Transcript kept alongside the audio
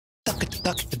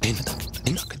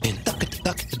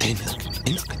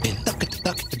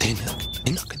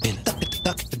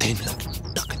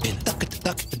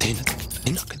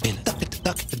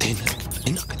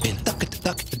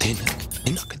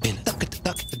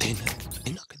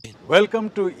Welcome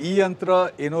to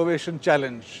e-Yantra Innovation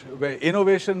Challenge, where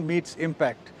innovation meets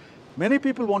impact. Many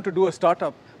people want to do a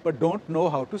startup but don't know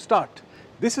how to start.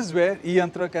 This is where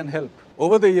e-Yantra can help.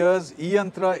 Over the years,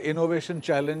 e-Yantra Innovation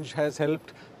Challenge has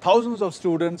helped thousands of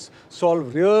students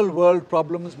solve real-world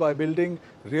problems by building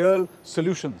real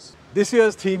solutions. This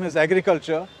year's theme is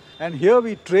agriculture, and here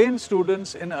we train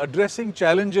students in addressing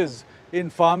challenges in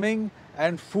farming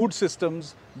and food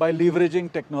systems by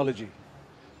leveraging technology.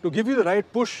 To give you the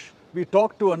right push, we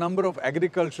talked to a number of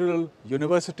agricultural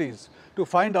universities to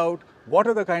find out what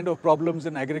are the kind of problems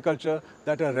in agriculture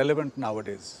that are relevant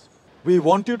nowadays. We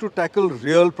want you to tackle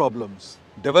real problems,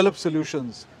 develop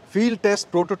solutions, field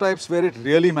test prototypes where it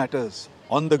really matters,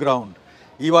 on the ground.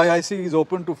 eYIC is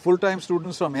open to full-time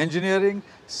students from engineering,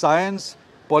 science,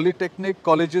 polytechnic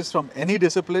colleges from any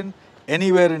discipline,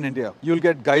 anywhere in India. You'll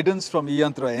get guidance from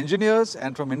e-Yantra engineers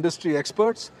and from industry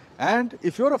experts. And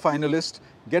if you're a finalist,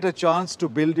 get a chance to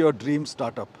build your dream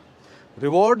startup.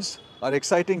 Rewards are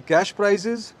exciting cash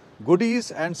prizes,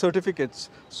 goodies and certificates.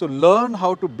 So learn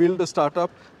how to build a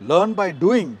startup, learn by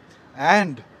doing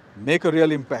and make a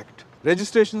real impact.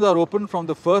 Registrations are open from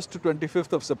the 1st to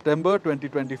 25th of September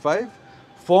 2025.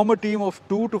 Form a team of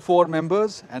 2 to 4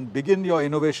 members and begin your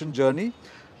innovation journey.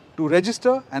 To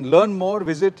register and learn more,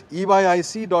 visit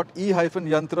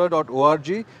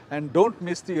eyic.e-yantra.org and don't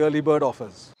miss the early bird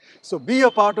offers. So be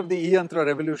a part of the e-Yantra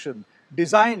revolution.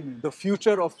 Design the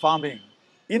future of farming.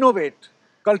 Innovate,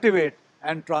 cultivate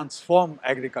and transform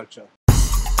agriculture.